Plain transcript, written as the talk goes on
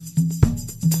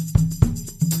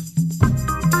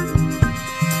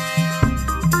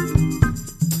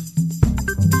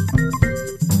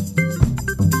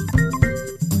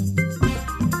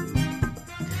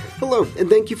and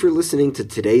thank you for listening to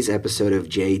today's episode of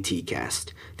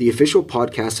JATcast, the official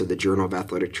podcast of the Journal of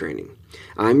Athletic Training.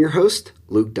 I'm your host,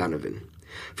 Luke Donovan.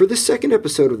 For this second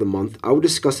episode of the month, I will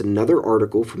discuss another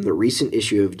article from the recent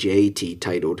issue of JAT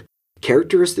titled,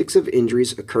 Characteristics of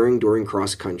Injuries Occurring During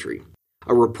Cross Country,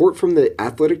 a report from the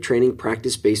Athletic Training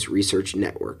Practice-Based Research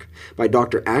Network by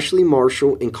Dr. Ashley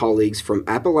Marshall and colleagues from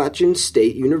Appalachian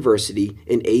State University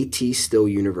and A.T. Still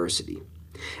University.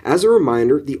 As a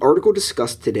reminder, the article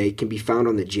discussed today can be found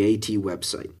on the JAT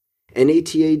website,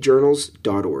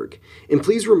 natajournals.org, and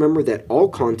please remember that all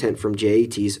content from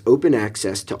JAT is open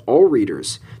access to all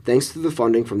readers thanks to the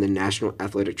funding from the National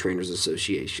Athletic Trainers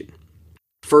Association.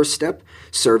 First step,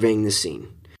 surveying the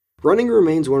scene. Running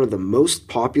remains one of the most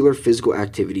popular physical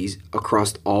activities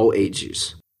across all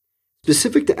ages.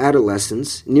 Specific to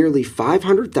adolescents, nearly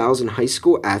 500,000 high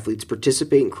school athletes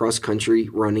participate in cross-country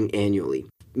running annually,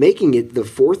 making it the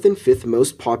fourth and fifth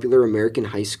most popular American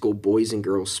high school boys and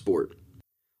girls sport.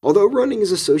 Although running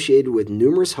is associated with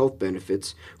numerous health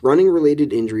benefits,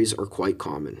 running-related injuries are quite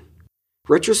common.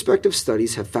 Retrospective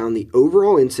studies have found the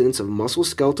overall incidence of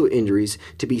musculoskeletal injuries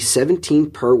to be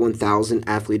 17 per 1,000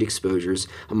 athlete exposures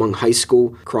among high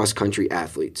school cross-country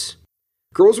athletes.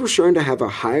 Girls were shown to have a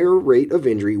higher rate of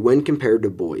injury when compared to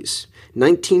boys,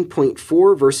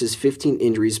 19.4 versus 15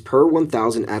 injuries per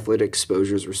 1,000 athletic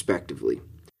exposures respectively.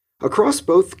 Across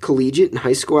both collegiate and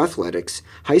high school athletics,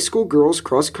 high school girls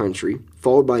cross-country,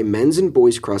 followed by men's and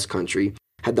boys cross-country,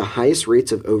 had the highest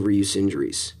rates of overuse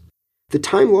injuries. The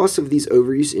time loss of these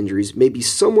overuse injuries may be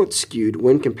somewhat skewed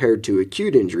when compared to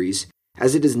acute injuries,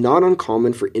 as it is not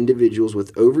uncommon for individuals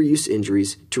with overuse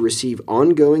injuries to receive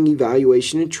ongoing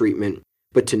evaluation and treatment,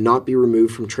 but to not be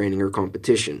removed from training or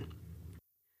competition.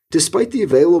 Despite the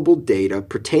available data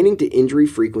pertaining to injury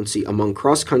frequency among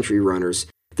cross-country runners,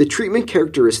 the treatment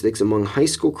characteristics among high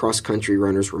school cross-country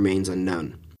runners remains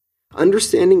unknown.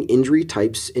 Understanding injury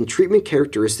types and treatment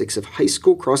characteristics of high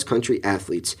school cross-country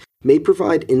athletes may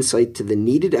provide insight to the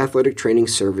needed athletic training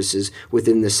services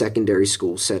within the secondary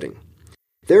school setting.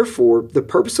 Therefore, the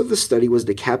purpose of the study was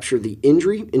to capture the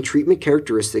injury and treatment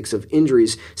characteristics of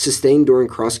injuries sustained during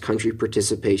cross-country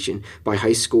participation by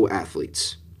high school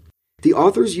athletes. The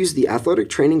authors used the Athletic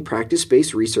Training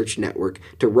Practice-Based Research Network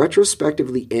to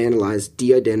retrospectively analyze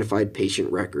de-identified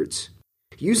patient records.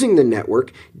 Using the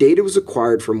network, data was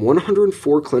acquired from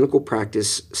 104 clinical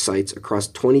practice sites across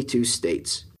 22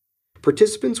 states.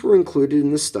 Participants were included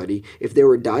in the study if they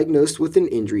were diagnosed with an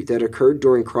injury that occurred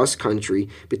during cross-country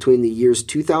between the years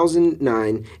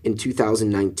 2009 and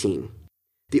 2019.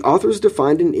 The authors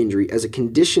defined an injury as a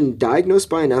condition diagnosed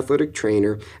by an athletic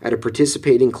trainer at a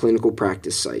participating clinical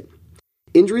practice site.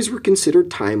 Injuries were considered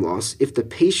time loss if the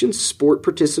patient's sport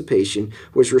participation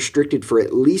was restricted for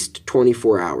at least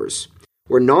 24 hours,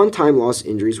 where non-time loss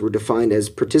injuries were defined as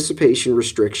participation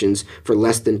restrictions for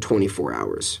less than 24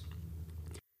 hours.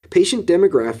 Patient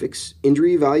demographics,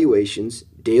 injury evaluations,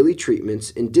 daily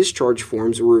treatments, and discharge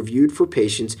forms were reviewed for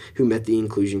patients who met the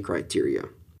inclusion criteria.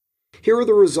 Here are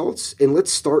the results, and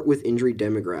let's start with injury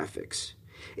demographics.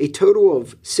 A total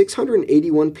of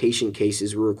 681 patient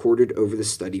cases were recorded over the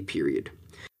study period.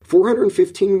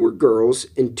 415 were girls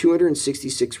and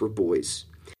 266 were boys.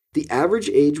 The average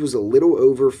age was a little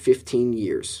over 15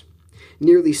 years.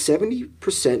 Nearly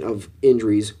 70% of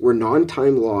injuries were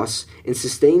non-time loss and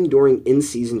sustained during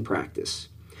in-season practice.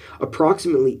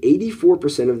 Approximately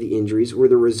 84% of the injuries were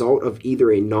the result of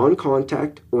either a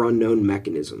non-contact or unknown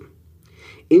mechanism.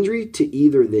 Injury to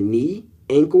either the knee,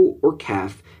 ankle, or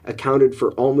calf accounted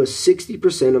for almost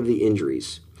 60% of the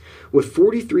injuries, with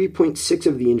 43.6%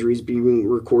 of the injuries being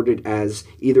recorded as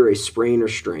either a sprain or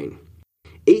strain,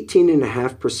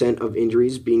 18.5% of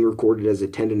injuries being recorded as a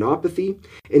tendinopathy,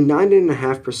 and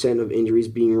 9.5% of injuries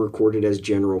being recorded as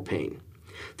general pain.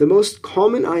 The most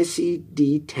common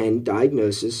ICD-10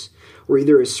 diagnoses were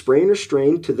either a sprain or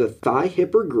strain to the thigh,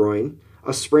 hip, or groin,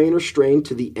 a sprain or strain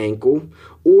to the ankle,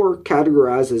 or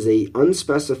categorized as a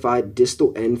unspecified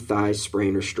distal end thigh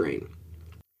sprain or strain.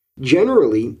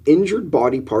 Generally, injured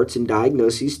body parts and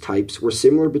diagnoses types were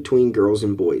similar between girls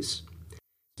and boys.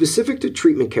 Specific to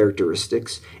treatment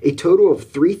characteristics, a total of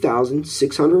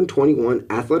 3,621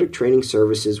 athletic training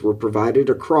services were provided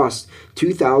across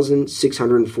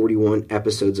 2,641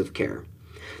 episodes of care.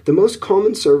 The most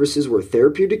common services were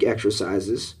therapeutic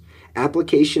exercises,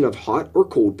 application of hot or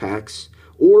cold packs,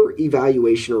 or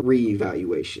evaluation or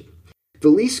re-evaluation. The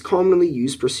least commonly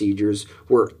used procedures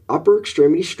were upper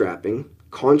extremity strapping,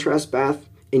 contrast bath,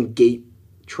 and gait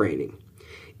training.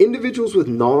 Individuals with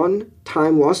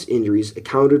non-time loss injuries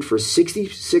accounted for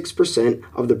 66%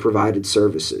 of the provided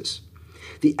services.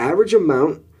 The average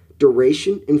amount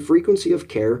duration and frequency of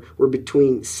care were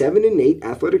between 7 and 8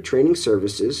 athletic training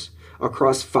services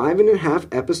across 5.5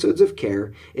 episodes of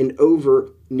care and over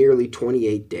nearly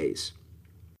 28 days.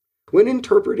 When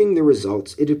interpreting the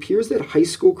results, it appears that high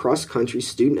school cross-country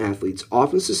student athletes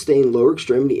often sustain lower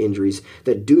extremity injuries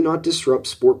that do not disrupt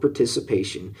sport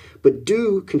participation, but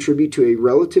do contribute to a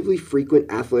relatively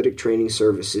frequent athletic training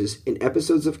services and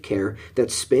episodes of care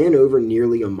that span over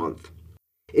nearly a month.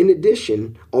 In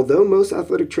addition, although most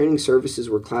athletic training services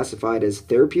were classified as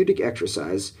therapeutic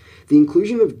exercise, the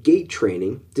inclusion of gait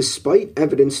training, despite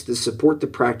evidence to support the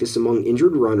practice among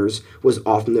injured runners, was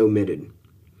often omitted.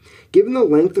 Given the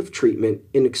length of treatment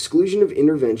and exclusion of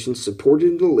interventions supported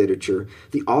in the literature,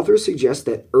 the authors suggest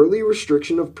that early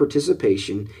restriction of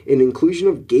participation and inclusion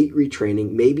of gait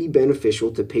retraining may be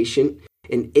beneficial to patient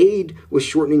and aid with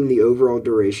shortening the overall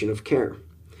duration of care.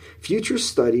 Future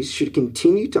studies should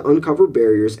continue to uncover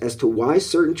barriers as to why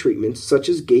certain treatments, such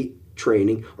as gait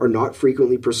training, are not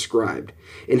frequently prescribed,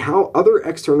 and how other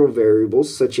external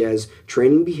variables, such as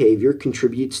training behavior,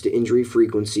 contributes to injury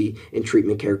frequency and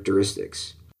treatment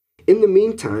characteristics. In the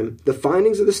meantime, the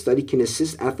findings of the study can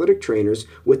assist athletic trainers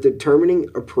with determining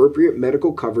appropriate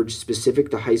medical coverage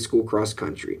specific to high school cross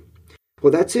country.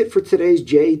 Well, that's it for today's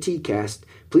JAT Cast.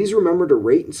 Please remember to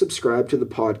rate and subscribe to the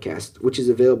podcast, which is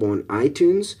available on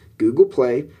iTunes, Google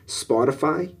Play,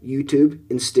 Spotify, YouTube,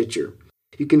 and Stitcher.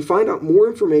 You can find out more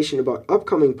information about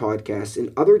upcoming podcasts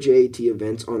and other JAT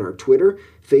events on our Twitter,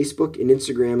 Facebook, and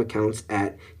Instagram accounts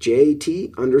at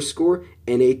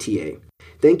JAT_NATA.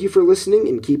 Thank you for listening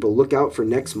and keep a lookout for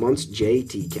next month's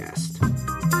JAT Cast.